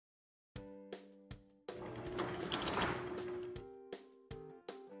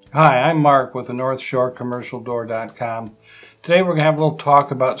Hi, I'm Mark with the NorthShoreCommercialDoor.com. Today we're going to have a little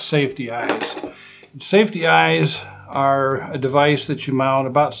talk about safety eyes. Safety eyes are a device that you mount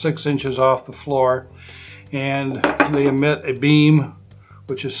about 6 inches off the floor, and they emit a beam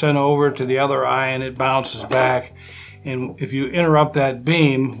which is sent over to the other eye and it bounces back. And if you interrupt that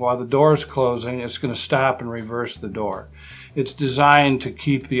beam while the door is closing, it's going to stop and reverse the door. It's designed to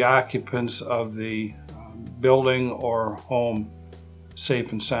keep the occupants of the building or home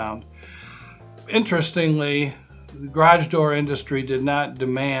safe and sound. Interestingly, the garage door industry did not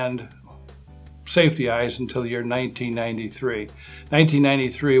demand safety eyes until the year 1993.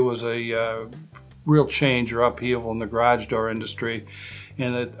 1993 was a real change or upheaval in the garage door industry,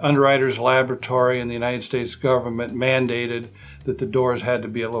 and the Underwriters Laboratory and the United States government mandated that the doors had to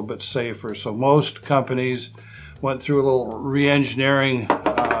be a little bit safer. So most companies went through a little re-engineering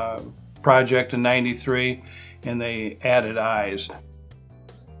project in '93, and they added eyes.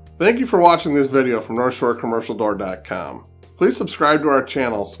 Thank you for watching this video from NorthShoreCommercialDoor.com. Please subscribe to our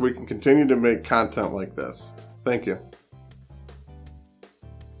channel so we can continue to make content like this. Thank you.